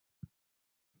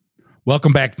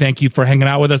Welcome back. Thank you for hanging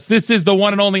out with us. This is the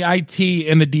one and only IT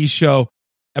in the D Show,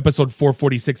 episode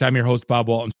 446. I'm your host, Bob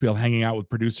Waltonspiel, hanging out with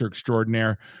producer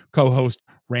extraordinaire, co-host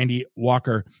Randy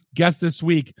Walker. Guest this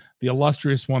week, the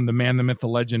illustrious one, the man, the myth, the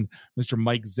legend, Mr.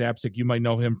 Mike Zapcic. You might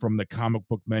know him from the Comic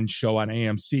Book Men show on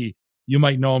AMC. You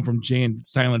might know him from Jay and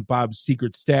Silent Bob's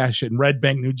Secret Stash in Red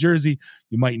Bank, New Jersey.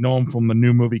 You might know him from the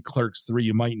new movie Clerks 3.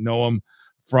 You might know him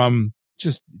from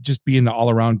just being the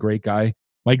all-around great guy.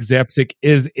 Mike Zapcic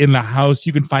is in the house.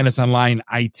 You can find us online,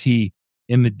 itinthed.com.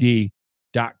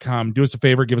 Do us a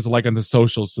favor, give us a like on the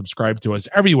socials, subscribe to us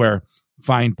everywhere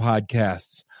fine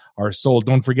podcasts are sold.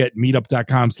 Don't forget,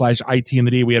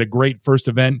 meetup.com/itinthed. We had a great first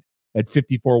event at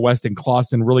 54 West in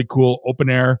Clawson. Really cool, open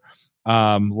air.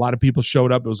 A lot of people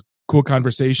showed up. It was a cool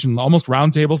conversation, almost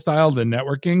roundtable style, the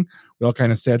networking. We all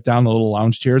kind of sat down in the little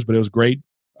lounge chairs, but it was great.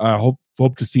 Hope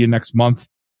to see you next month.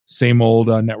 Same old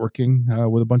networking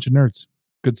with a bunch of nerds.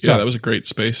 Good stuff. Yeah, that was a great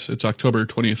space. It's October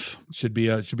 20th. Should be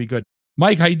good.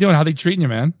 Mike, how you doing? How they treating you,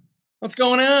 man? What's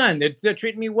going on? They're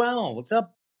treating me well. What's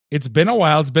up? It's been a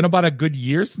while. It's been about a good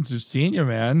year since we've seen you,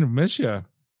 man. I miss you.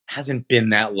 Hasn't been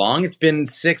that long. It's been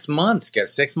 6 months.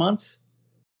 Guess 6 months?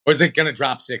 Or is it going to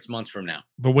drop 6 months from now?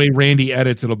 The way Randy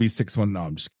edits, it'll be 6 months. No,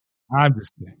 I'm just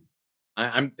kidding.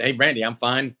 Hey, Randy, I'm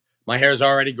fine. My hair's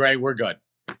already gray. We're good.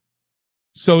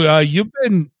 So you've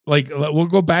been like, we'll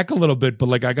go back a little bit, but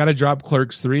like I got to drop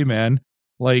Clerks 3, man.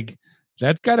 Like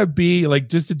that's got to be like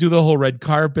just to do the whole red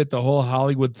carpet, the whole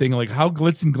Hollywood thing. Like how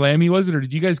glitz and glammy was it? Or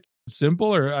did you guys keep it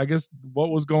simple? Or I guess what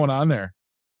was going on there?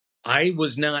 I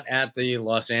was not at the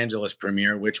Los Angeles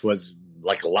premiere, which was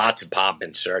like lots of pomp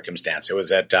and circumstance. It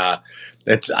was at, I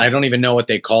don't even know what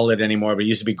they call it anymore, but it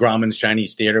used to be Grauman's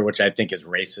Chinese Theater, which I think is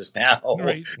racist now.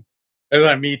 Right. It was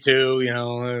like Me Too, you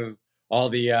know. All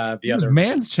the other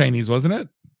Man's Chinese, wasn't it?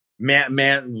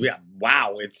 Man, yeah,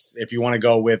 wow! It's if you want to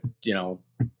go with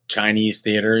Chinese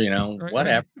theater, Right,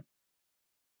 whatever. Right.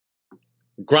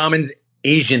 Grauman's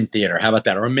Asian Theater, how about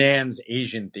that? Or Man's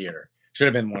Asian Theater should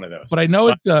have been one of those. But I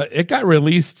know it got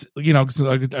released. Cause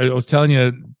I was telling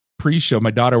you pre-show.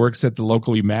 My daughter works at the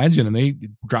local Imagine, and they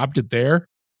dropped it there.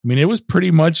 I mean, it was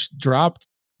pretty much dropped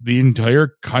the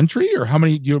entire country, or how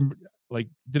many? Did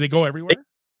they go everywhere?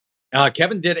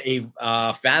 Kevin did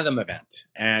a Fathom event,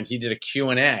 and he did a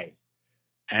Q&A,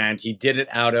 and he did it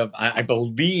out of, I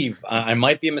believe, I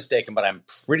might be mistaken, but I'm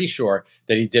pretty sure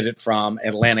that he did it from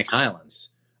Atlantic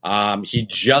Highlands. He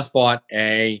just bought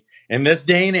in this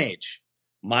day and age,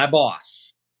 my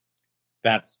boss,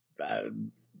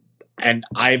 and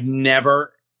I've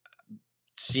never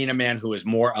seen a man who is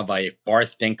more of a far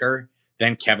thinker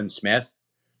than Kevin Smith,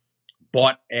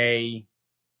 bought a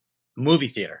movie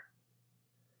theater.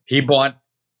 He bought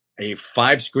a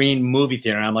 5-screen movie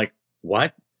theater. And I'm like,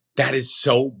 what? That is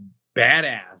so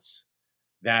badass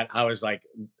that I was like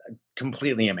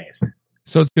completely amazed.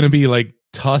 So it's going to be like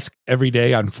Tusk every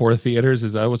day on 4 theaters.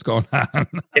 Is that what's going on?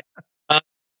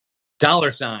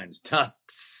 Dollar signs,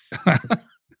 Tusks.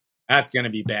 That's going to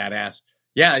be badass.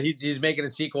 Yeah, he's making a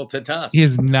sequel to Tusk. He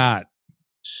is not.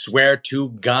 Swear to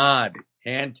God.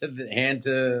 Hand to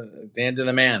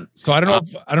the man. So I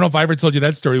don't know if I ever told you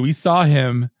that story. We saw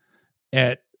him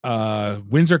at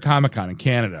Windsor Comic Con in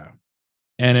Canada,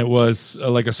 and it was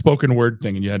like a spoken word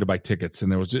thing, and you had to buy tickets,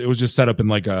 and it was just set up in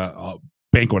like a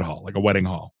banquet hall, like a wedding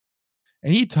hall.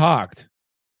 And he talked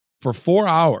for 4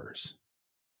 hours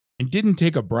and didn't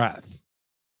take a breath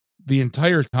the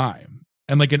entire time.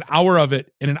 And like an hour of it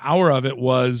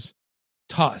was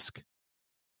Tusk.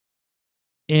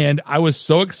 And I was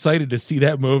so excited to see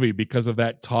that movie because of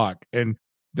that talk. And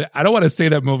I don't want to say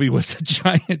that movie was a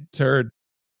giant turd,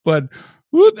 but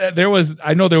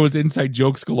I know there was inside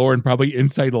jokes galore and probably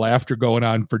inside laughter going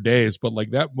on for days. But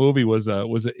like that movie was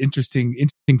an interesting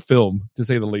film, to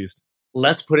say the least.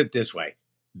 Let's put it this way: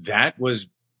 that was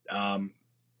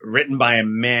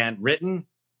written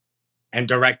and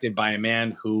directed by a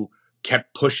man who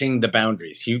kept pushing the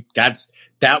boundaries.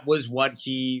 That was what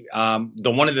he one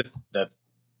of the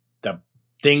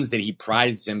things that he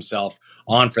prides himself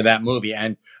on for that movie.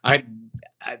 And I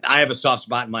have a soft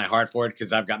spot in my heart for it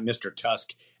because I've got Mr.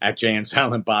 Tusk at Jay and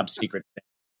Silent Bob's Secret.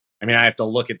 I mean, I have to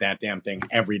look at that damn thing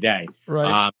every day.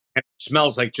 Right. It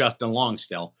smells like Justin Long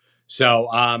still. So,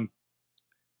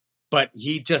 but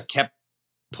he just kept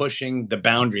pushing the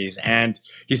boundaries. And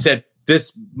he said,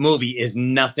 this movie is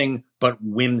nothing but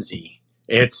whimsy.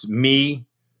 It's me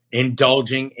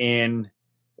indulging in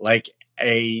like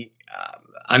it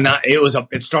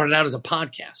started out as a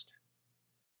podcast.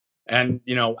 And,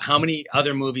 how many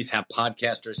other movies have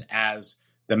podcasters as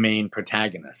the main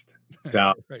protagonist?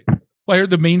 So, right. Well, I heard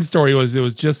the main story was it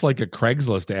was just like a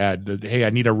Craigslist ad that, hey, I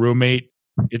need a roommate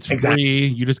It's Exactly. free.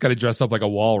 You just got to dress up like a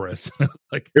walrus.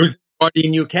 Like, It was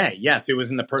Guardian UK. Yes, it was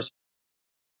in the person.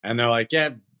 And they're like, yeah,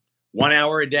 1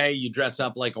 hour a day, you dress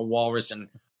up like a walrus, and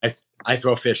I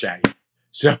throw fish at you.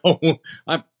 So,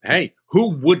 hey,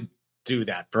 who would do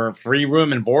that for free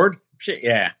room and board? Shit,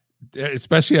 yeah.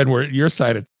 especially on your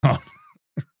side of town.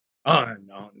 Oh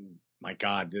no, my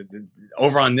God!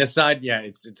 Over on this side, yeah,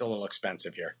 it's a little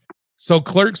expensive here. So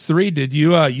Clerks 3, did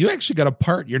you actually got a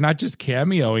part? You're not just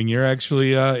cameoing, you're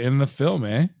actually in the film,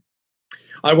 eh?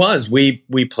 I was. We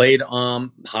played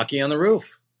Hockey on the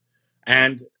Roof,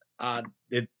 and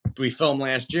we filmed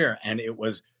last year, and it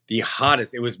was the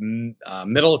hottest. It was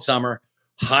middle of summer,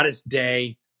 hottest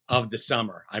day of the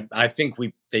summer. I think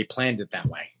they planned it that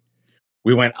way.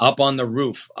 We went up on the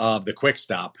roof of the Quick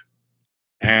Stop,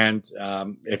 and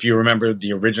if you remember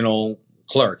the original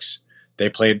Clerks,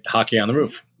 they played Hockey on the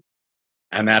Roof,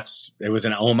 and it was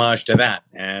an homage to that.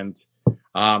 And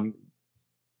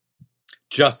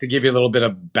just to give you a little bit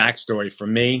of backstory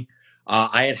from me,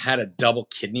 I had a double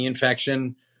kidney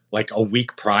infection like a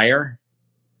week prior,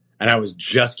 and I was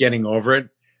just getting over it.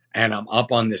 And I'm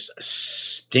up on this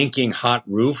stinking hot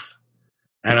roof,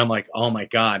 and I'm like, oh my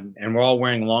God. And we're all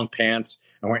wearing long pants,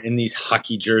 and we're in these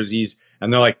hockey jerseys,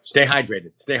 and they're like, stay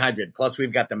hydrated, stay hydrated. Plus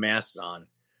we've got the masks on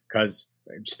because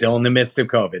we're still in the midst of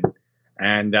COVID.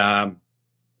 And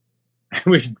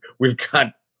we've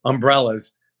got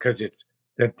umbrellas because it's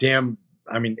the damn,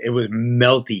 it was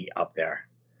melty up there.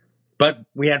 But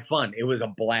we had fun. It was a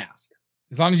blast.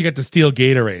 As long as you get to steal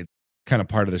Gatorade, kind of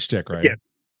part of the shtick, right? Yeah.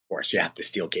 Of course, you have to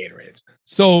steal Gatorades.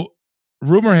 So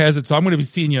rumor has it, so I'm going to be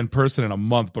seeing you in person in a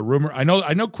month, but I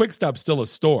know Quick Stop's still a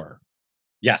store.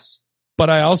 Yes. But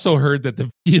I also heard that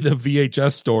the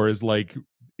VHS store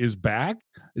is back.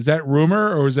 Is that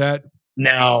rumor, or is that?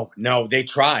 No, they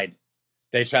tried.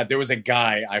 There was a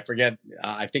guy, I forget,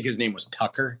 I think his name was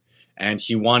Tucker, and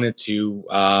he wanted to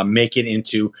make it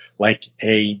into like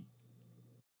a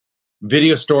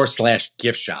video store /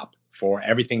 gift shop for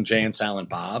everything Jay and Silent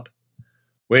Bob,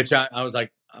 which I was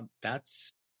like,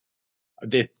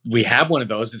 we have one of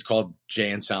those. It's called Jay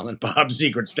and Silent Bob's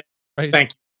Secret Stash. Right. Thank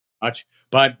you very much.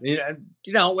 But,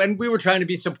 and we were trying to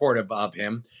be supportive of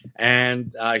him, and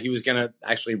he was going to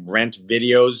actually rent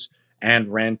videos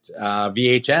and rent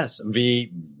VCRs.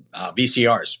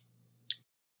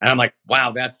 And I'm like,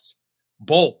 wow, that's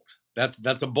bold.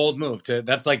 That's a bold move.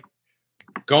 That's like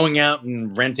going out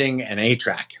and renting an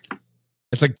 8-track.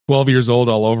 It's like 12 years old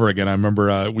all over again. I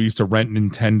remember we used to rent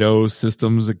Nintendo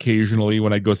systems occasionally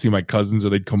when I'd go see my cousins or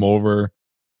they'd come over.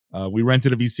 We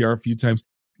rented a VCR a few times.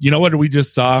 You know what we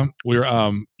just saw?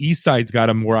 East Side's got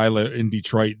them where I live in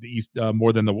Detroit, the East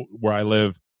more than where I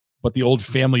live. But the old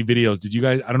family videos, did you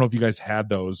guys? I don't know if you guys had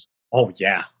those. Oh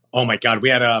yeah. Oh my God. We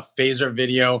had a Phaser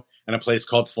video and a place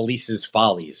called Felice's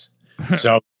Follies.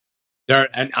 So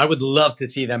and I would love to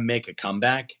see them make a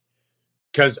comeback,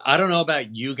 because I don't know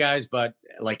about you guys, but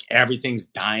like everything's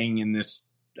dying in this,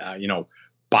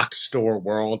 box store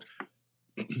world.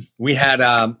 We had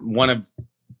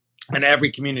and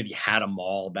every community had a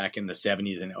mall back in the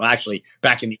 70s, and actually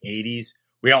back in the 80s,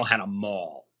 we all had a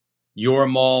mall. Your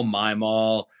mall, my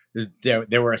mall.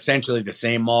 They were essentially the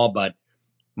same mall, but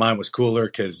mine was cooler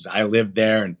because I lived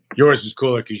there, and yours was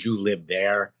cooler because you lived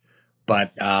there.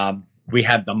 But we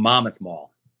had the Monmouth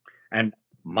Mall, and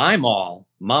my mall,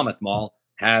 Monmouth Mall,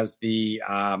 has the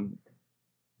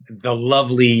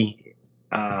lovely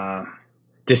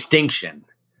distinction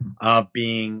of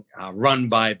being run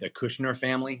by the Kushner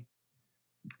family.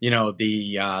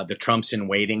 The Trumps in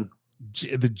waiting.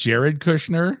 The Jared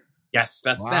Kushner? Yes,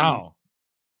 that's them. Wow.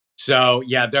 So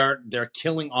yeah, they're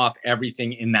killing off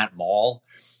everything in that mall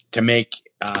to make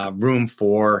room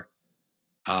for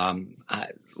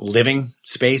living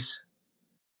space.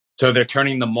 So they're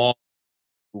turning the mall.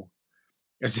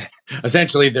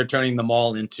 Essentially, they're turning the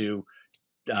mall into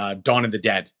Dawn of the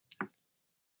Dead.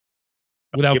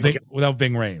 Without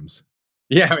Ving Rhames.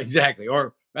 Yeah, exactly.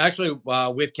 Or actually,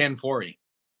 with Ken Foree.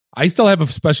 I still have a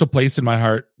special place in my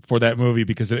heart for that movie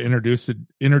because it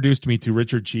introduced me to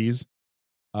Richard Cheese,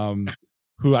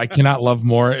 who I cannot love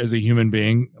more as a human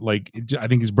being. Like, I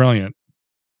think he's brilliant.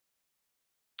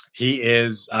 He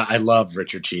is. I love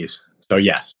Richard Cheese. So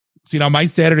yes. See, now my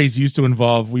Saturdays used to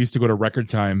involve, we used to go to Record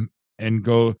Time and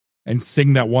go and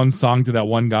sing that one song to that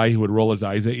one guy who would roll his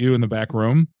eyes at you in the back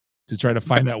room to try to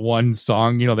find that one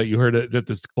song, that you heard at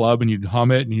this club, and you'd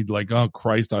hum it and he'd like, oh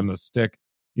Christ, on the stick,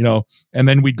 and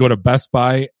then we'd go to Best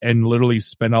Buy and literally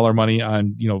spend all our money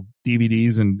on,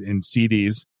 DVDs and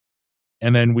CDs.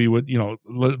 And then we would,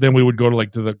 then we would go to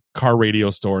to the car radio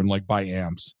store and buy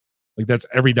amps. Like that's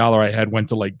every dollar I had went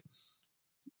to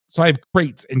So I have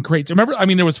crates and crates. Remember, I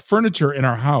mean, there was furniture in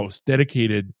our house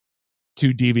dedicated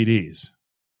to DVDs.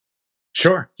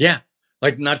 Sure. Yeah.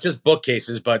 Like not just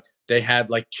bookcases, but they had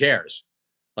like chairs,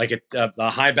 like a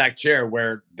high back chair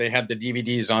where they had the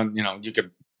DVDs on, you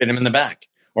could fit them in the back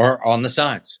or on the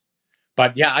sides.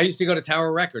 But yeah, I used to go to Tower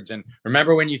Records, and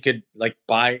remember when you could like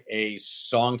buy a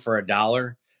song for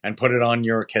 $1 and put it on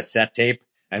your cassette tape,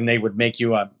 and they would make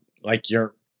you like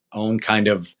your own kind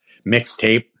of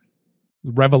mixtape.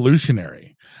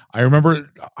 Revolutionary. I remember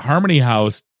Harmony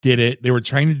House did it. They were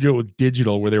trying to do it with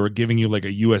digital, where they were giving you like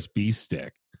a USB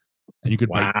stick, and you could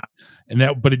buy,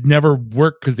 but it never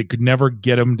worked because they could never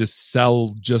get them to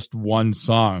sell just one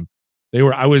song.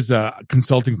 I was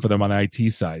consulting for them on the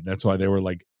IT side. That's why they were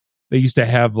like, they used to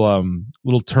have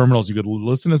little terminals you could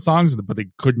listen to songs, but they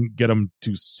couldn't get them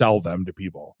to sell them to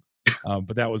people.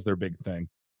 But that was their big thing.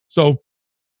 So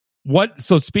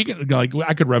speaking, like,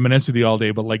 I could reminisce with you all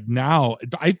day, but like now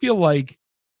I feel like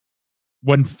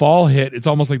when fall hit, it's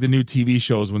almost like the new TV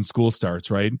shows when school starts,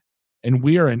 right? And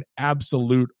we are in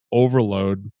absolute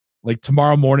overload. Like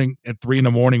tomorrow morning at 3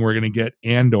 a.m, we're going to get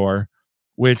Andor,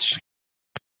 which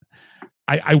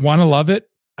I want to love it.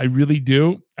 I really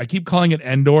do. I keep calling it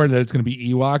Endor, that it's going to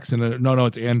be Ewoks, and no,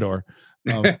 it's Andor.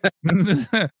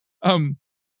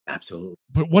 Absolutely.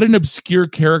 But what an obscure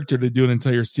character to do an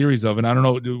entire series of. And I don't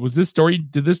know, did this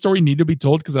story need to be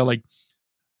told? Because I like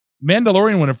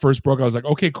Mandalorian when it first broke, I was like,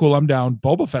 okay, cool, I'm down.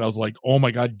 Boba Fett, I was like, oh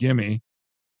my God, gimme.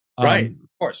 Right, of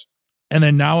course. And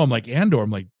then now I'm like, Andor,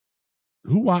 I'm like,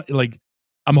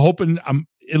 I'm hoping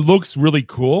it looks really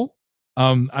cool.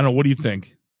 I don't know, what do you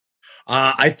think?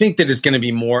 I think that it's going to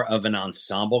be more of an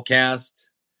ensemble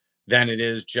cast than it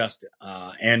is just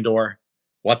Andor.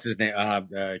 What's his name?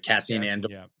 Cassian Andor.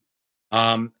 Yeah.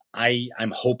 I'm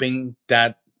hoping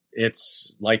that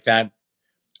it's like that.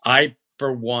 I,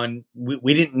 for one,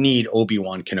 we didn't need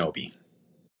Obi-Wan Kenobi.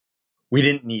 We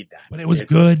didn't need that. But it was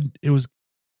good. It was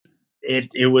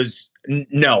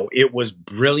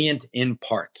brilliant in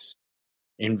parts.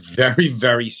 In very,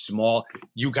 very small,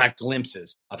 you got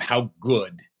glimpses of how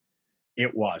good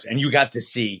it was, and you got to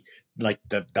see like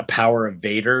the power of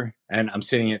Vader. And I'm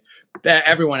sitting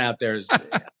everyone out there is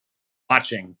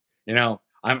watching.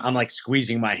 I'm like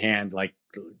squeezing my hand, like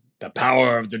the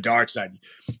power of the dark side.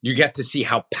 You get to see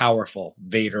how powerful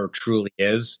Vader truly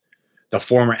is, the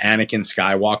former Anakin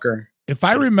Skywalker. If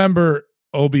I remember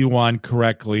Obi-Wan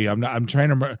correctly, I'm trying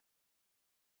to remember.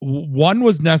 1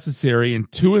 was necessary,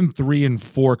 and 2 and 3 and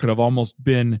 4 could have almost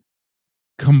been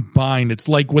combined. It's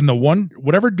like when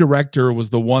whatever director was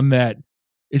the one that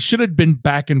it should have been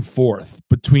back and forth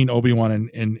between Obi-Wan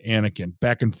and Anakin,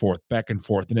 back and forth,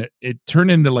 and it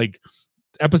turned into like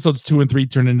episodes 2 and 3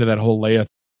 turned into that whole Leia.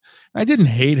 I didn't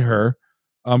hate her,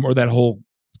 or that whole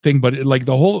thing, but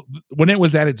when it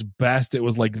was at its best, it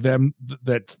was like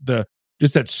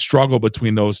that struggle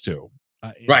between those two,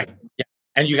 right? Yeah,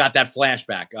 and you got that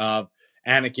flashback of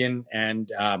Anakin and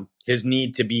his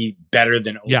need to be better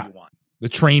than Obi-Wan. Yeah. The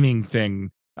training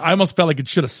thing. I almost felt like it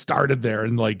should have started there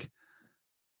and like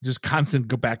just constant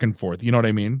go back and forth. You know what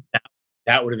I mean?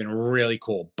 That would have been really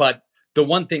cool. But the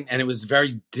one thing, and it was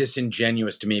very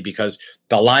disingenuous to me, because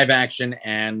the live action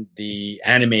and the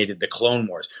animated, the Clone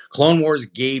Wars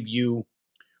gave you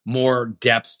more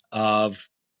depth of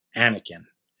Anakin.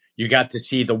 You got to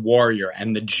see the warrior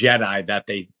and the Jedi that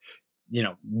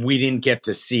we didn't get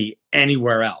to see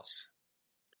anywhere else.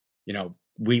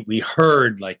 We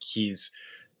heard like he's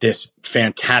this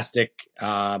fantastic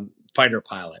fighter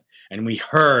pilot, and we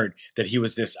heard that he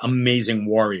was this amazing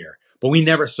warrior, but we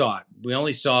never saw it. We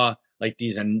only saw like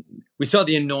we saw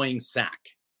the annoying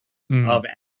sack of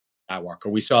Skywalker.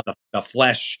 We saw the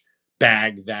flesh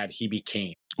bag that he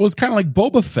became. Well, it's kind of like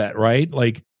Boba Fett, right?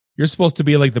 Like you're supposed to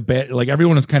be like the bad, like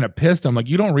everyone is kind of pissed. I'm like,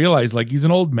 you don't realize like he's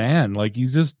an old man. Like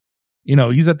he's just,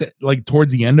 he's at the, like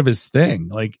towards the end of his thing.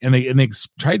 Like, and they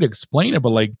tried to explain it, but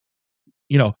like,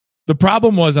 the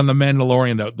problem was on the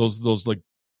Mandalorian that those like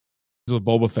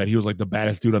Boba Fett, he was like the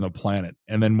baddest dude on the planet.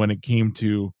 And then when it came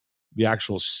to the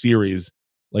actual series,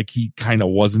 like he kind of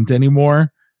wasn't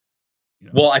anymore.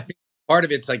 Well, I think part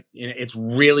of it's like, it's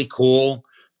really cool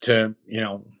to,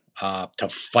 to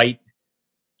fight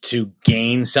to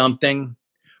gain something,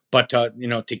 but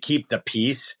to keep the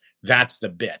peace, that's the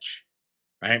bitch,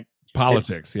 right?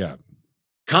 Politics. Yeah.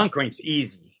 Conquering's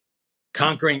easy.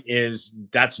 Conquering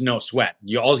that's no sweat.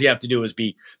 All you have to do is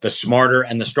be the smarter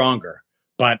and the stronger.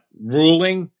 But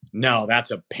ruling, no,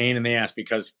 that's a pain in the ass,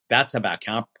 because that's about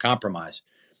compromise.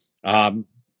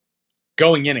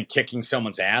 Going in and kicking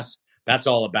someone's ass, that's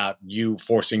all about you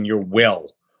forcing your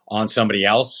will on somebody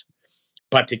else.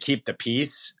 But to keep the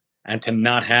peace, and to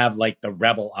not have like the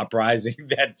rebel uprising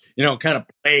that, kind of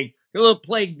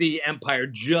plagued the empire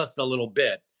just a little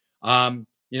bit.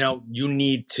 You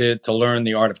need to learn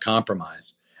the art of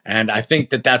compromise. And I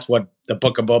think that that's what the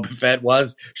Book of Boba Fett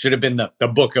should have been the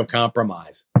Book of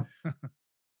Compromise.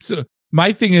 So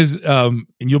my thing is, and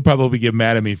you'll probably get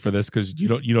mad at me for this because you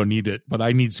don't need it, but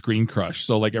I need Screen Crush.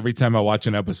 So like every time I watch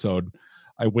an episode,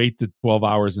 I wait the 12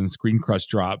 hours and Screen Crush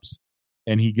drops,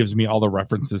 and he gives me all the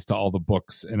references to all the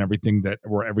books and everything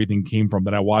where everything came from.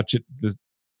 Then I watch this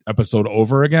episode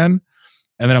over again,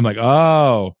 and then I'm like,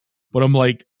 oh, but I'm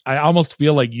like, I almost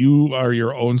feel like you are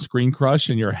your own Screen Crush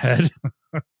in your head.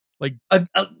 Like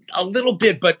a little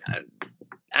bit, but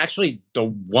actually the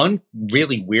one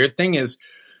really weird thing is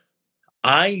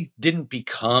I didn't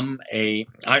become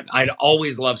I'd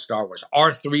always loved Star Wars.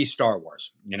 R3 Star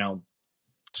Wars,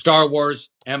 Star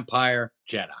Wars, Empire,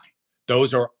 Jedi.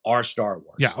 Those are our Star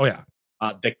Wars. Yeah. Oh yeah.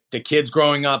 The kids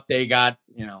growing up, they got,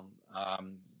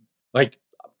 like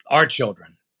our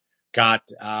children got,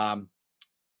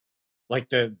 like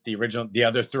the original, the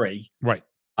other three. Right.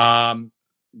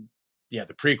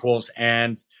 The prequels.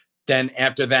 And then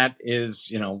after that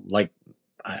is, like,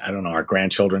 I don't know, our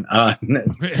grandchildren.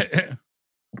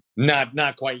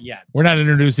 Not quite yet. We're not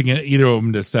introducing either of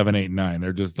them to 7, 8, 9.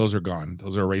 They're just, those are gone.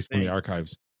 Those are erased from the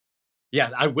archives.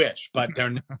 Yeah, I wish, but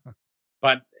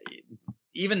but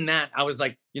even that, I was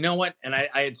like, you know what? And I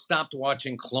had stopped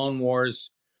watching Clone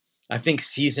Wars, I think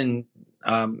the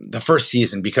first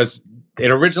season, because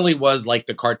it originally was like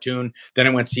the cartoon, then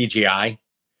it went CGI.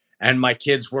 And my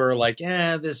kids were like,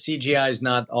 this CGI is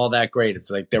not all that great.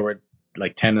 It's like they were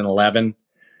like 10 and 11.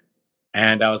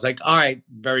 And I was like, all right,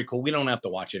 very cool. We don't have to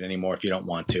watch it anymore if you don't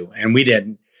want to. And we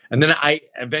didn't. And then I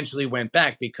eventually went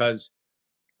back because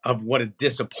of what a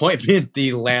disappointment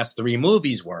the last 3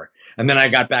 movies were. And then I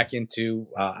got back into,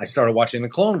 I started watching the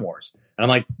Clone Wars. And I'm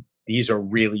like, these are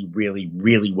really, really,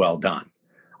 really well done.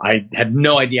 I had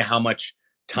no idea how much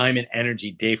time and energy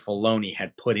Dave Filoni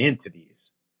had put into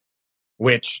these,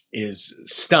 which is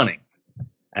stunning.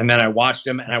 And then I watched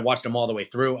them all the way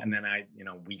through. And then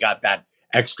we got that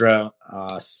extra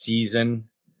season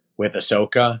with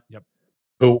Ahsoka,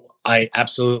 who I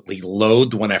absolutely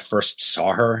loathed when I first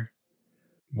saw her.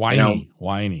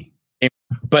 Whiny.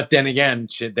 But then again,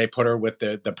 they put her with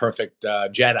the perfect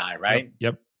Jedi, right?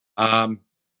 Yep.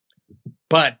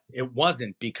 But it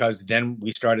wasn't, because then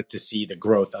we started to see the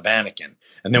growth of Anakin,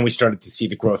 and then we started to see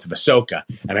the growth of Ahsoka,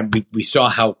 and we saw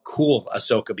how cool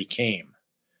Ahsoka became,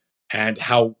 and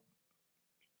how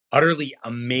utterly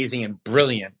amazing and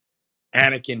brilliant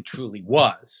Anakin truly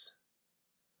was,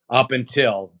 up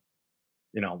until,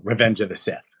 Revenge of the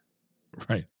Sith.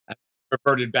 Right.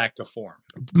 Reverted back to form.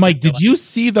 Mike, did you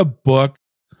see the book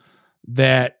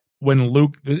that when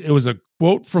Luke, it was a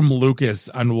quote from Lucas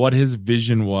on what his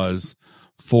vision was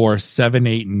for 7,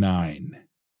 8, and 9?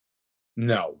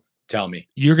 No, tell me.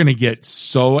 You're going to get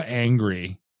so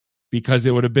angry, because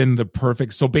it would have been the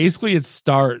perfect. So basically it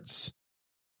starts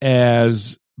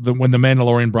as when the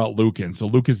Mandalorian brought Luke in. So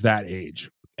Luke is that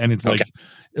age. And it's like,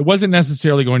 it wasn't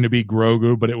necessarily going to be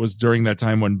Grogu, but it was during that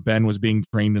time when Ben was being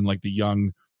trained in like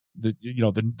the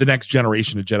next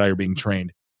generation of Jedi are being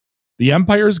trained. The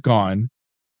Empire's gone,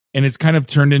 and it's kind of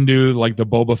turned into like the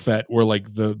Boba Fett, where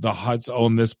like the Hutts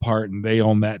own this part and they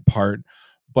own that part.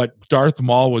 But Darth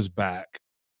Maul was back,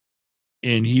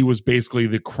 and he was basically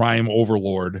the crime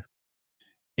overlord.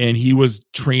 And he was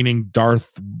training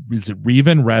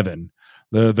Revan,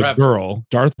 the girl,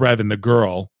 Darth Revan, the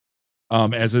girl,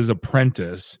 as his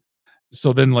apprentice.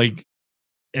 So then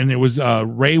and it was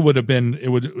Rey would have been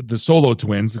the Solo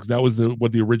twins, because that was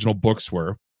what the original books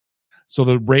were. So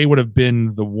the Rey would have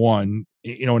been the one,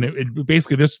 and it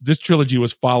basically this trilogy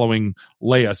was following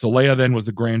Leia. So Leia then was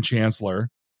the Grand Chancellor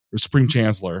or Supreme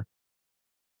Chancellor,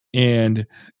 and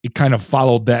it kind of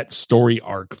followed that story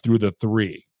arc through the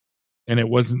 3. And it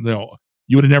wasn't,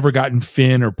 you would have never gotten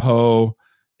Finn or Poe,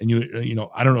 and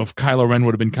I don't know if Kylo Ren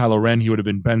would have been Kylo Ren. He would have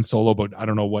been Ben Solo, but I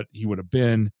don't know what he would have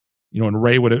been. And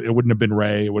Rey it wouldn't have been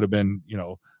Rey. It would have been,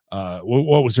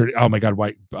 what was her? Oh my God,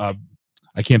 why?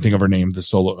 I can't think of her name. The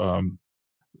Solo.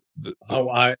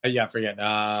 I forget.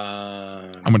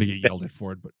 I'm gonna get yelled at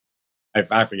for it, but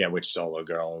I forget which Solo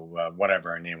girl, whatever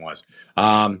her name was.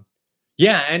 And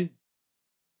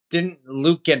didn't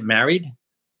Luke get married?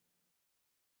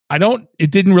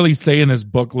 It didn't really say in this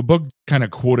book. The book kind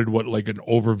of quoted what like an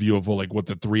overview of like what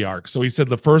the 3 arcs. So he said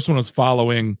the first one was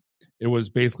following. It was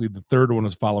basically the third one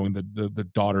was following the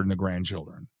daughter and the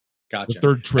grandchildren. Gotcha. The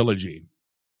third trilogy.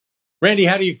 Randy,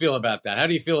 how do you feel about that? How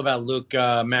do you feel about Luke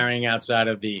marrying outside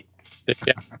of the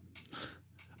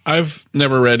I've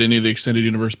never read any of the extended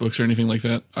universe books or anything like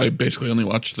that. I basically only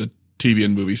watch the TV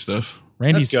and movie stuff.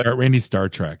 Randy's Star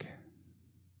Trek.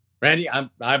 Randy,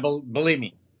 believe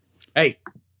me. Hey,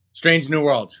 Strange New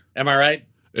Worlds. Am I right?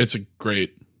 It's a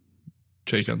great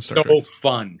take on Star Trek. So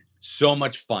fun. So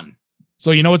much fun.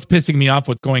 So you know what's pissing me off?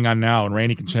 What's going on now? And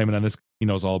Randy can chime in on this. He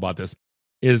knows all about this.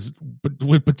 Is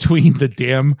between the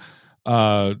damn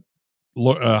House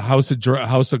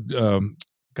of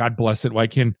God bless it. Why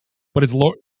can't? But it's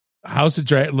House of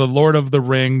the Lord of the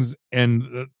Rings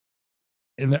and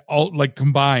all like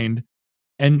combined,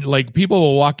 and like people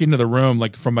will walk into the room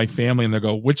like from my family and they'll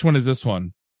go, "Which one is this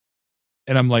one?"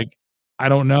 And I'm like, I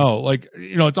don't know. Like,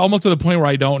 you know, it's almost to the point where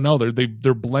I don't know.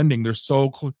 They're blending. They're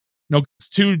so it's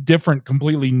two different,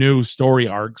 completely new story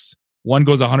arcs. One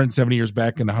goes 170 years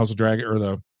back in the House of Dragon or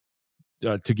the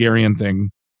Targaryen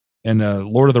thing, and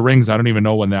Lord of the Rings. I don't even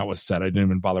know when that was set. I didn't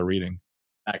even bother reading.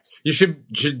 You should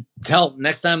tell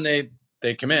next time they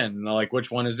come in and they're like,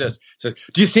 which one is this? So,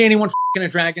 do you see anyone fucking a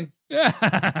dragon?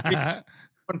 Fucking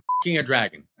a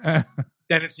dragon. Then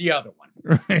it's the other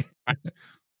one. Right.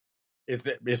 Is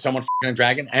someone fucking a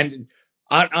dragon? And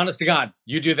honest to God,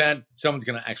 you do that, someone's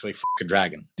gonna actually fuck a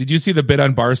dragon. Did you see the bit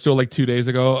on Barstool like 2 days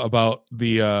ago about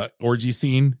the orgy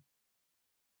scene?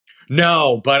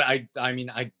 No, but I mean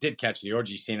I did catch the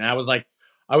orgy scene, and I was like,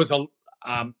 I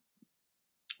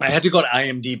had to go to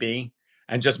IMDb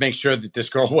and just make sure that this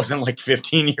girl wasn't like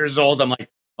 15 years old. I'm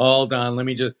like, hold on, let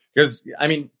me just, because I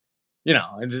mean, you know,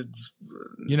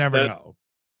 you never know.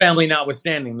 Family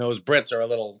notwithstanding, those Brits are a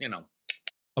little, you know.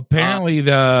 Apparently,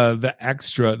 the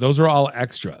extra, those are all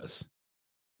extras,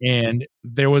 and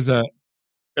there was a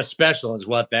special is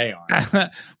what they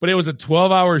are. But it was a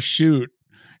 12-hour shoot,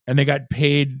 and they got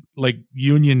paid like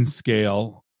union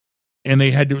scale, and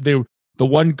they had to. The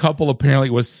one couple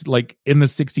apparently was like in the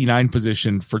 69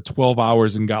 position for 12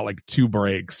 hours and got like 2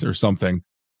 breaks or something.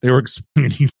 They were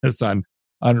explaining this on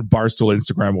Barstool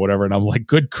Instagram or whatever, and I'm like,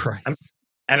 good Christ!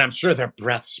 And I'm sure their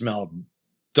breath smelled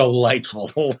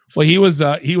delightful. Well, he was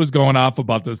going off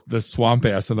about the swamp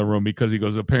ass in the room because he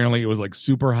goes, apparently it was like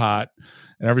super hot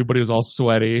and everybody was all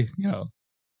sweaty, you know.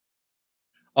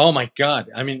 Oh my God.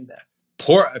 I mean,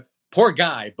 poor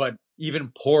guy, but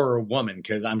even poorer woman,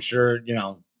 because I'm sure, you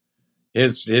know,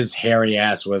 his hairy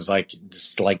ass was like,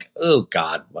 just like, oh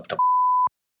God, what the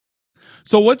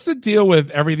So what's the deal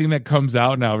with everything that comes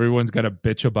out now? Everyone's got a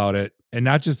bitch about it, and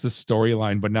not just the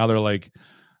storyline, but now they're like,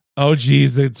 oh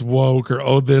geez, it's woke, or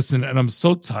oh this, and I'm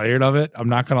so tired of it. I'm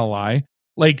not gonna lie.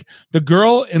 Like the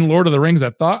girl in Lord of the Rings,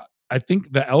 I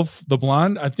think the elf, the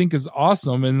blonde, I think is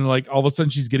awesome, and like all of a sudden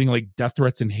she's getting like death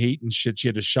threats and hate and shit. She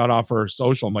had to shut off her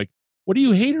social. I'm like, what do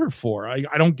you hate her for? I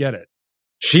don't get it.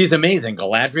 She's amazing,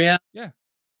 Galadriel. Yeah,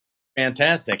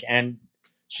 fantastic, and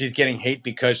she's getting hate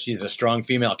because she's a strong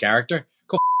female character.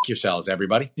 Go f*** yourselves,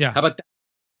 everybody. Yeah, how about that?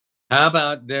 How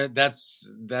about there?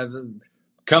 That's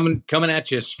coming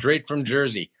at you straight from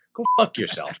Jersey. Go fuck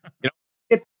yourself. You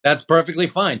know, that's perfectly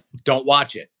fine. Don't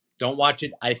watch it. Don't watch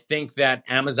it. I think that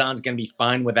Amazon's going to be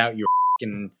fine without your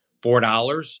fucking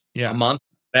 $4 a month,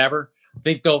 whatever. I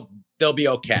think they'll be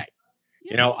okay.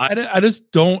 You know, I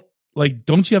just don't like.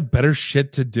 Don't you have better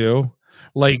shit to do?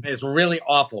 Like, it's really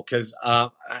awful because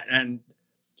and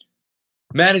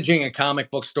managing a comic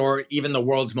book store, even the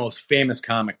world's most famous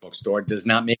comic book store, does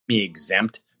not make me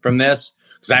exempt from this.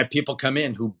 Because I have people come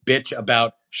in who bitch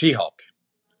about She-Hulk.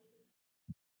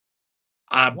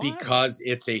 Because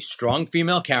it's a strong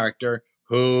female character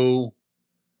who,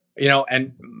 you know,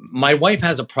 and my wife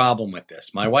has a problem with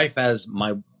this. My wife,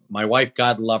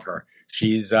 God love her.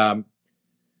 She is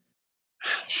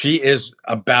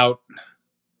about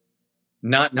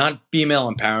not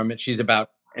female empowerment. She's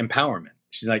about empowerment.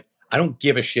 She's like, I don't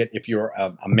give a shit if you're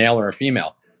a male or a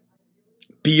female.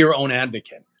 Be your own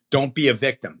advocate. Don't be a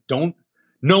victim.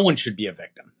 No one should be a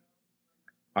victim.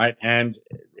 All right. And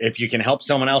if you can help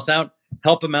someone else out,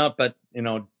 help them out. But, you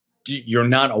know, you're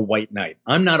not a white knight.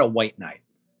 I'm not a white knight.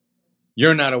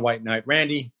 You're not a white knight.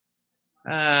 Randy,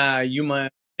 you might.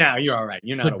 No, you're all right.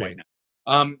 You're not a white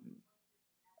knight.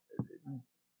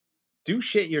 Do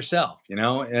shit yourself, you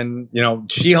know? And, you know,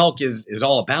 She-Hulk is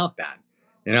all about that,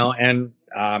 you know? And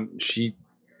she.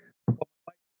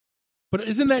 But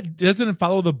doesn't it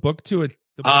follow the book to it?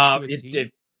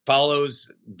 It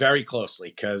follows very closely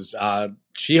because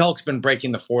She-Hulk's been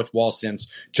breaking the fourth wall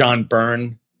since John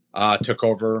Byrne took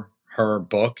over her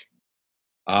book.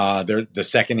 The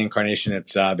second incarnation,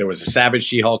 it's there was a Savage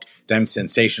She-Hulk, then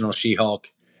Sensational She-Hulk,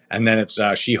 and then it's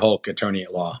She-Hulk Attorney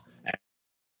at Law.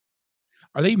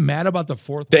 Are they mad about the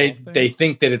fourth wall thing? They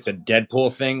think that it's a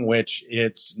Deadpool thing, which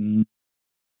it's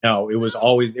no. It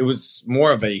was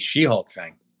more of a She-Hulk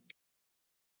thing.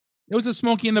 It was a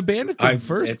Smokey and the Bandit thing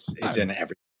first. It's in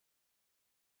every.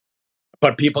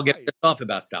 But people get pissed off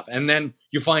about stuff. And then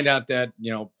you find out that,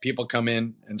 people come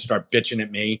in and start bitching at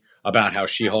me about how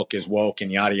She-Hulk is woke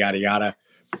and yada, yada, yada.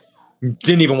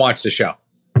 Didn't even watch the show.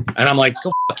 And I'm like,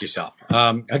 go fuck yourself.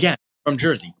 Again, from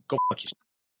Jersey, go fuck yourself.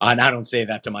 And I don't say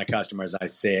that to my customers. I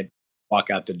say it, walk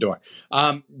out the door.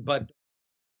 But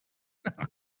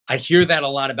I hear that a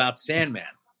lot about Sandman.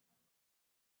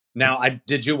 Now,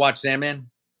 did you watch Sandman?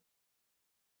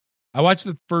 I watched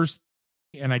the first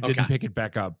and I didn't pick it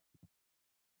back up.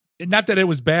 Not that it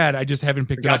was bad. I just haven't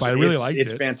picked it up. I really liked it.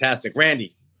 It's fantastic.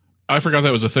 Randy. I forgot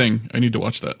that was a thing. I need to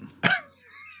watch that.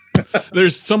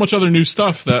 There's so much other new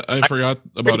stuff that I forgot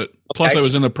about it. Plus, I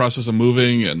was in the process of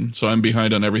moving, and so I'm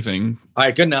behind on everything. All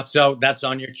right, good enough. So that's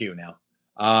on your queue now.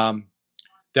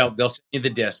 They'll send you the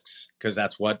discs because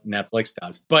that's what Netflix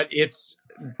does. But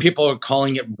people are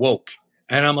calling it woke,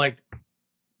 and I'm like,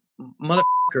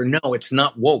 motherfucker, no, it's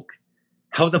not woke.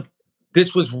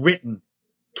 This was written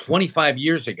 25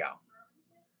 years ago.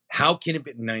 How can it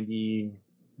be 90?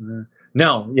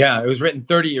 No, yeah, it was written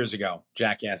 30 years ago,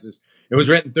 jackasses. It was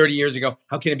written 30 years ago.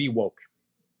 How can it be woke?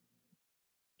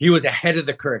 He was ahead of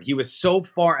the curve. He was so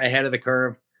far ahead of the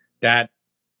curve that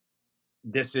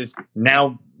this is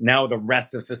now the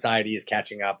rest of society is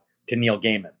catching up to Neil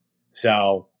Gaiman.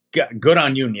 So good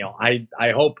on you, Neil. I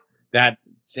hope that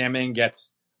Sandman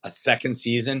gets a second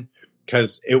season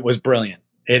because it was brilliant.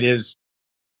 It is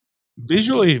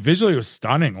visually it was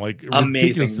stunning, like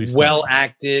amazing, stunning. Well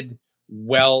acted,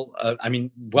 well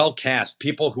cast.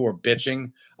 People who are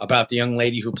bitching about the young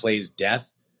lady who plays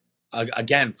Death,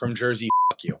 again from Jersey,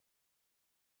 fuck you.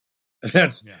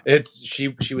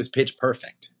 She was pitch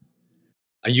perfect.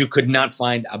 You could not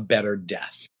find a better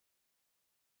Death.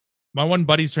 My one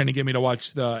buddy's trying to get me to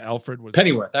watch the Alfred was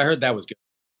Pennyworth. I heard that was good.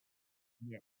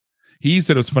 Yeah. He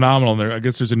said it was phenomenal. I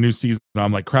guess there's a new season.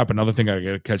 I'm like, crap, another thing I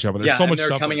got to catch up with. There's so much they're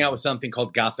stuff. Coming out with something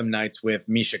called Gotham Knights with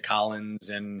Misha Collins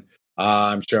and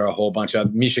I'm sure a whole bunch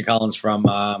of Misha Collins from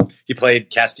he played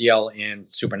Castiel in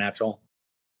Supernatural.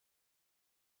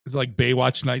 It's like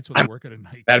Baywatch nights when they work at a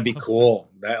night. That'd be cool.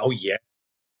 Yeah,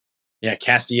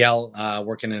 Castiel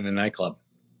working in a nightclub.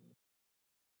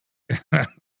 That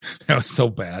was so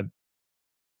bad.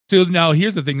 So now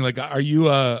here's the thing: like, are you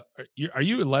a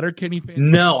Letterkenny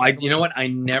fan? No, you know what? I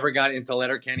never got into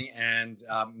Letterkenny, and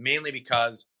mainly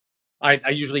because I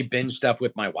usually binge stuff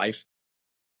with my wife,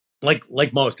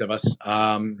 like most of us.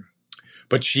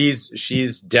 But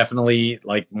she's definitely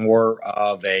like more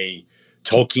of a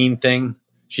Tolkien thing.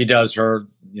 She does her,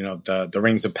 the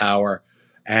Rings of Power,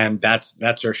 and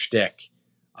that's her shtick.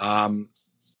 But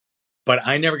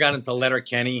I never got into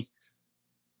Letterkenny.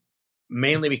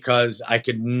 Mainly because I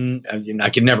could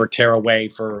never tear away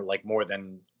for like more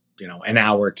than an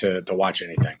hour to watch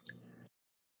anything.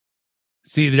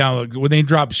 See, now when they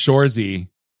dropped Shoresy,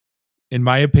 in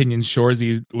my opinion,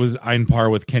 Shoresy was on par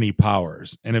with Kenny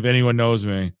Powers. And if anyone knows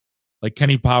me, like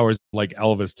Kenny Powers, like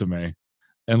Elvis to me,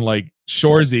 and like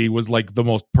Shoresy was like the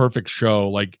most perfect show.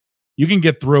 Like you can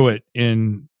get through it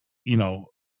in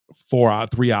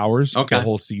 3 hours, the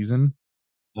whole season,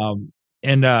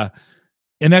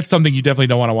 and that's something you definitely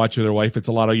don't want to watch with your wife. It's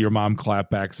a lot of your mom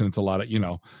clapbacks, and it's a lot of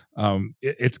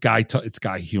it's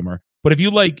guy humor. But if you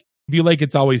like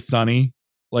It's Always Sunny,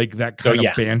 like that kind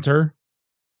of banter,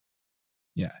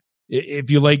 yeah. If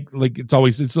you like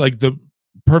it's like the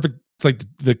perfect. It's like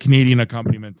the Canadian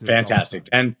accompaniment. Fantastic.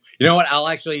 And you know what? I'll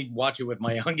actually watch it with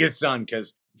my youngest son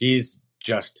because he's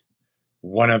just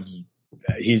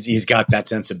he's got that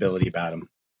sensibility about him.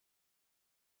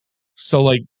 So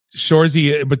like.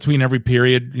 Shoresy, between every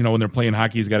period, when they're playing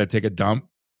hockey, he's got to take a dump.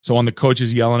 So when the coach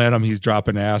is yelling at him, he's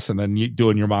dropping ass and then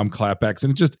doing your mom clapbacks.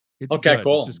 And it's okay, good.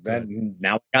 cool.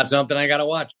 Now I got something I got to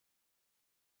watch.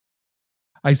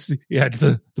 I see. Yeah,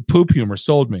 the poop humor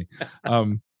sold me.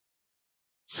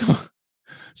 So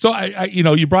I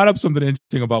you brought up something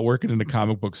interesting about working in a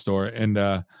comic book store, and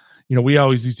we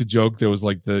always used to joke there was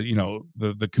like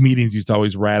the comedians used to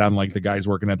always rat on like the guys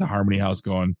working at the Harmony House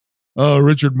going, oh,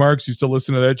 Richard Marx used to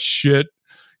listen to that shit,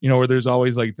 where there's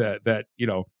always like that,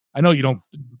 I know you don't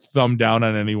thumb down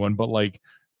on anyone, but like,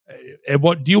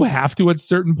 what do you have to at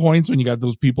certain points when you got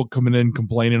those people coming in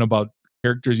complaining about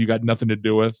characters you got nothing to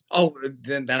do with? Oh,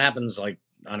 that happens like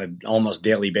on an almost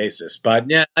daily basis. But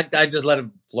yeah, I just let it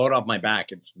float off my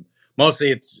back. It's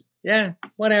mostly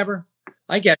whatever.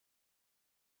 I get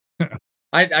it.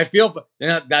 I feel,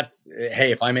 that's,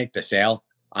 hey, if I make the sale,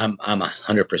 I'm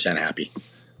 100% happy.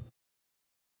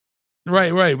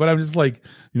 Right. But I'm just like,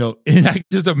 and I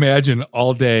just imagine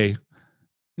all day,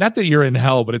 not that you're in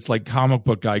hell, but it's like comic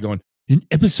book guy going in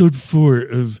episode 4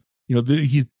 of,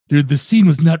 the the scene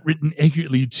was not written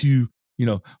accurately to,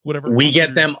 whatever. We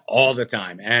get them all the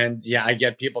time. And yeah, I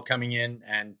get people coming in,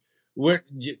 and we're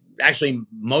actually,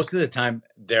 most of the time,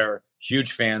 they're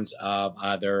huge fans of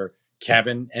either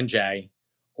Kevin and Jay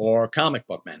or Comic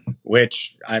Book Men,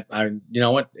 which I you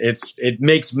know what, it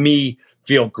makes me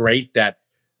feel great that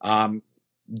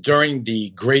during the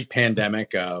great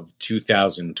pandemic of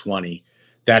 2020,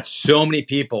 that so many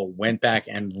people went back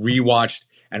and rewatched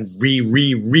and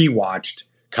rewatched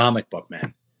Comic Book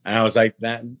Men. And I was like,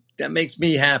 that makes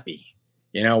me happy.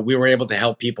 We were able to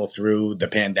help people through the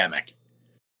pandemic.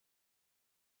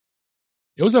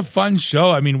 It was a fun show.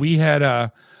 I mean, we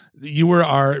had you were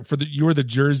the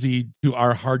jersey to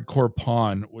our hardcore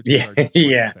pawn. Which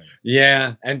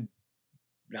yeah. And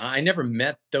I never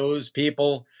met those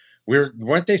people.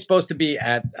 Weren't they supposed to be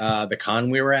at the con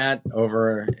we were at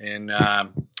over in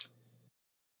God,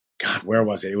 where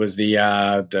was it? It was the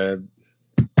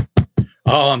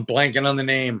I'm blanking on the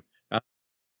name.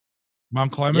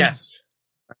 Mount Clemens? Yes.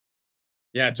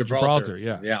 Yeah, Gibraltar.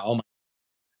 Yeah. Oh my.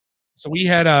 So we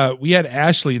had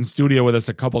Ashley in studio with us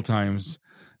a couple times,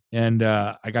 and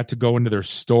I got to go into their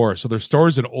store. So their store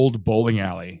is an old bowling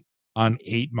alley on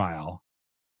 8 Mile,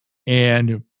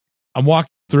 and I'm walking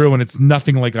through, and it's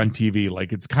nothing like on TV.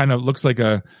 Like, it's kind of looks like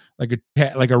a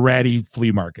ratty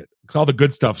flea market, because all the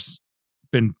good stuff's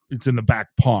it's in the back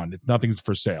pond. Nothing's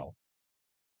for sale.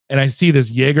 And I see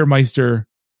this Jägermeister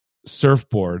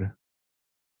surfboard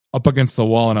up against the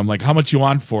wall, and I'm like, how much you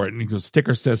want for it? And he goes,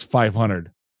 sticker says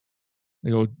 500. I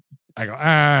go,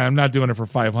 I'm not doing it for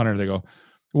 500. They go,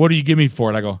 what do you give me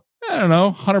for it? I go, I don't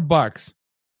know, $100.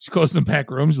 She goes in the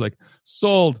back room. She's like,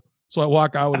 sold. So I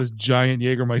walk out with this giant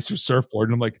Jägermeister surfboard,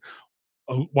 and I'm like,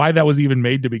 why that was even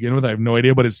made to begin with, I have no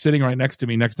idea, but it's sitting right next to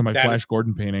me, next to my Flash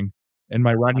Gordon painting and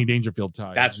my Rodney Dangerfield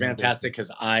tie. That's fantastic,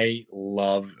 because I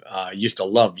used to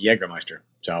love Jägermeister.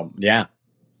 So, yeah.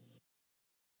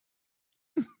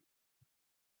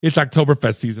 It's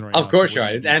Oktoberfest season right now. Of course, you're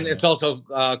right. And it's also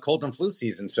cold and flu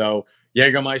season. So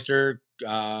Jägermeister,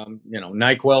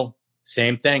 NyQuil,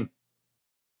 same thing.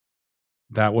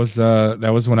 That was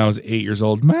when I was 8 years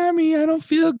old. Mommy, I don't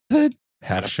feel good.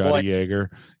 Half shot of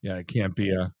Jaeger. Yeah, it can't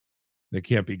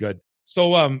be good.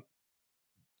 So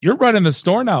you're running the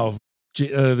store now.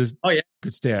 This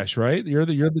Good Stash, right? You're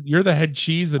the head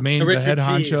cheese, the head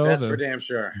honcho. That's for damn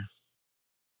sure.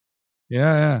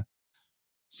 Yeah.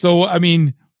 So I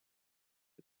mean,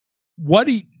 what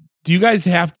do you guys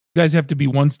have? You guys have to be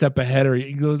one step ahead, or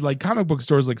like comic book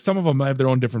stores, like some of them have their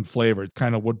own different flavor. It's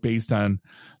kind of based on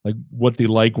like what they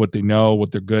like, what they know,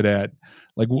 what they're good at.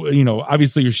 Like,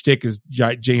 obviously your shtick is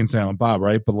Jay and Silent Bob,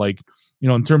 right? But like,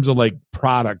 in terms of like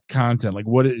product content, like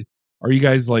are you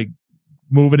guys like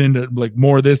moving into like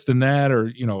more this than that, or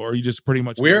or are you just pretty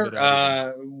much we're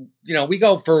we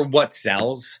go for what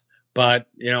sells, but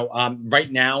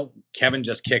right now Kevin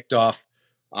just kicked off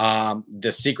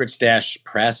the Secret Stash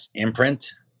Press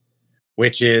imprint,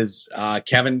 which is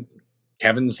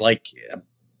Kevin's like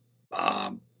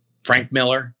Frank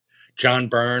Miller, John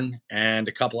Byrne, and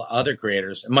a couple of other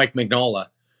creators, Mike Mignola.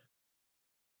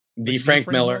 The Frank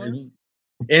Miller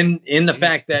in the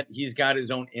fact that he's got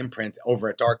his own imprint over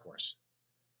at Dark Horse.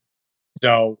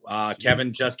 So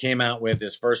Kevin just came out with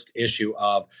his first issue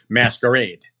of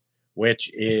Masquerade,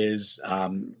 which is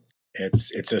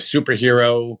it's a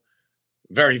superhero,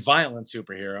 very violent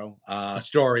superhero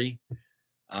story.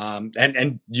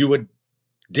 And you would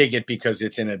dig it because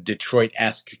it's in a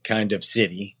Detroit-esque kind of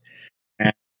city.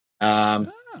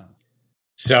 And,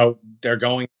 so they're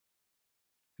going.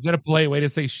 Is that a play? Way to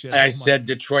say shit. I said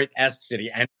Detroit-esque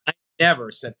city, and I never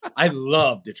said I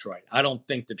love Detroit. I don't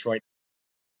think Detroit.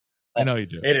 I know you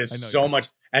do. It is so much,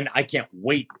 and I can't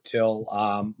wait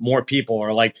till more people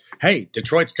are like, "Hey,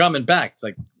 Detroit's coming back." It's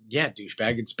like, yeah,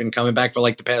 douchebag, it's been coming back for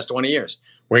like the past 20 years.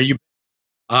 Where are you?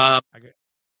 I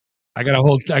got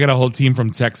a whole team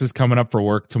from Texas coming up for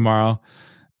work tomorrow,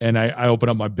 and I open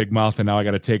up my big mouth, and now I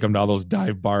got to take them to all those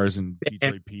dive bars and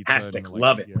Detroit pizza. Fantastic,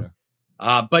 love it.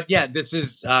 Yeah. But yeah, this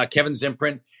is Kevin's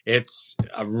imprint. It's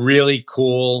a really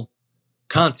cool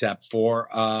concept for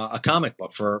a comic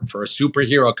book, for a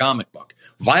superhero comic book,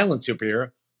 violent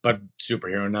superhero, but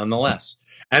superhero nonetheless.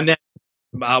 And then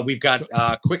we've got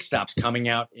Quick Stops coming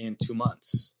out in 2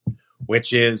 months,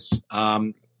 which is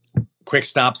Quick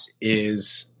Stops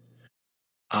is.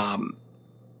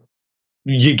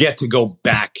 You get to go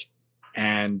back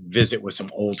and visit with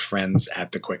some old friends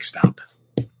at the Quick Stop.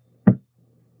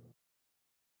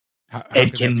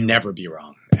 It can never be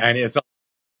wrong. And it's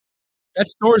that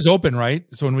store is open, right?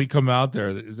 So when we come out there,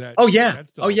 is that? Oh yeah,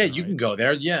 open, you right? can go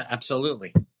there. Yeah,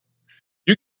 absolutely.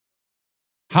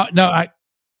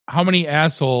 How many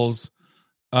assholes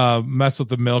mess with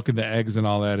the milk and the eggs and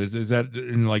all that. Is that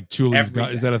in like Chuli's?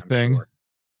 Is that a thing? Sure.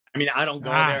 I mean, I don't go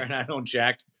there and I don't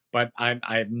check, but I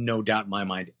have no doubt in my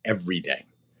mind every day.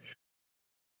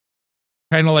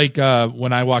 Kind of like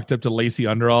when I walked up to Lacey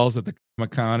Underalls at the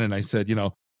Comic-Con and I said,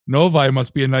 Novi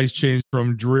must be a nice change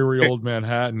from dreary old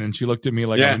Manhattan, and she looked at me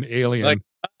like I'm an alien. Like,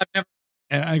 I've never...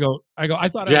 And I go, I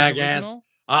thought jackass.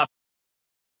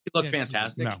 She looked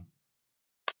fantastic. No.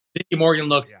 Cindy Morgan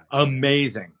looks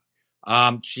amazing.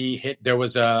 There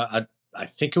was I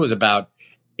think it was about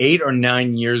 8 or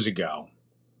 9 years ago.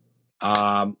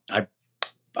 I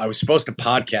was supposed to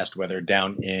podcast with her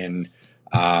down in,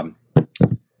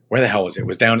 where the hell was it? It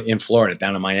was down in Florida,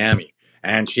 down in Miami.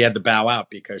 And she had to bow out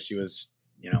because she was,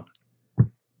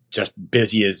 just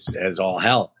busy as all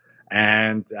hell.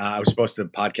 And I was supposed to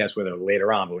podcast with her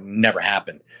later on, but it never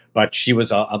happened. But she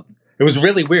was, it was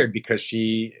really weird because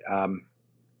she,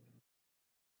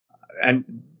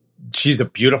 and she's a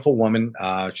beautiful woman.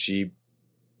 She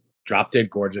drop dead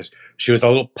gorgeous. She was a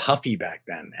little puffy back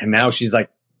then. And now she's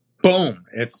like, boom,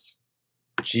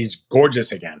 she's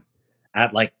gorgeous again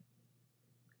at like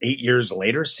 8 years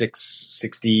later,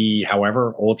 60,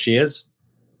 however old she is.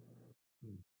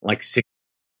 Like 6.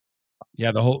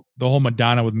 Yeah, the whole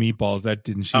Madonna with meatballs, that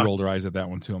didn't she rolled her eyes at that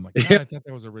one too. I'm like, I thought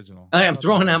that was original. I am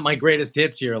throwing out my greatest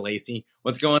hits here, Lacey.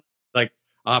 What's going on? Like,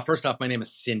 first off, my name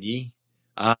is Cindy.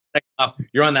 Second off,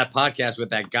 you're on that podcast with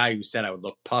that guy who said I would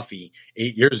look puffy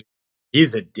 8 years ago.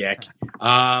 He's a dick.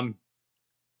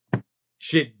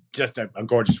 She's just a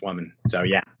gorgeous woman. So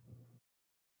yeah.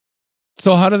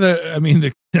 So how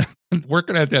did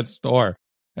working at that store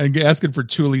and asking for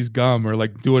Chuli's gum or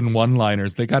like doing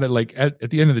one-liners, they got it like at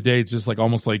the end of the day, it's just like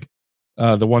almost like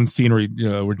the one scene where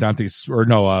Dante spits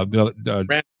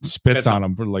on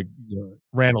him, or like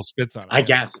Randall spits on him. I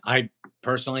guess I'm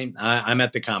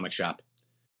at the comic shop.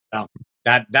 So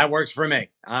that works for me.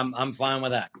 I'm fine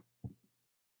with that.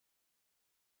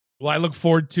 Well, I look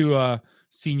forward to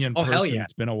seeing you in person. Hell yeah.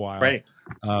 It's been a while. Right.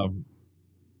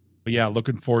 But yeah,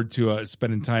 looking forward to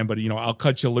spending time. But I'll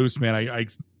cut you loose, man. I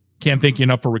can't thank you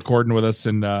enough for recording with us,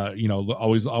 and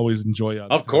always enjoy.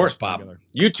 Of course, Bob. Together.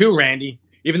 You too, Randy.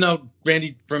 Even though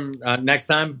Randy, from next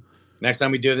time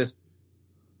we do this,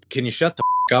 can you shut the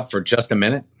up for just a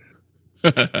minute?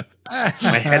 My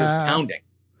head is pounding.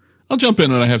 I'll jump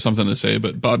in when I have something to say,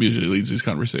 but Bob usually leads these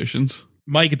conversations.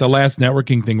 Mike, at the last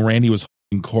networking thing, Randy was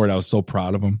holding court. I was so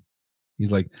proud of him. He's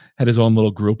like had his own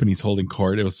little group and he's holding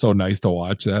court. It was so nice to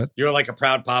watch that. You're like a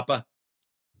proud papa.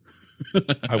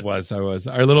 I was.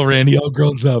 Our little Randy all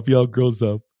grows up.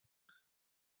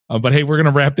 But hey, we're going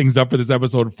to wrap things up for this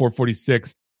episode of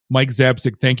 446. Mike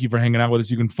Zapcic, thank you for hanging out with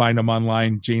us. You can find him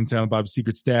online, Jane Silent Bob's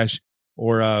Secret Stash,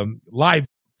 or live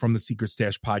from the Secret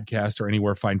Stash podcast, or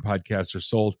anywhere fine podcasts are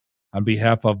sold. On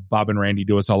behalf of Bob and Randy,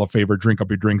 do us all a favor. Drink up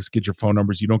your drinks. Get your phone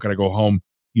numbers. You don't got to go home.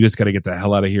 You just got to get the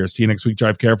hell out of here. See you next week.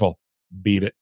 Drive careful. Beat it.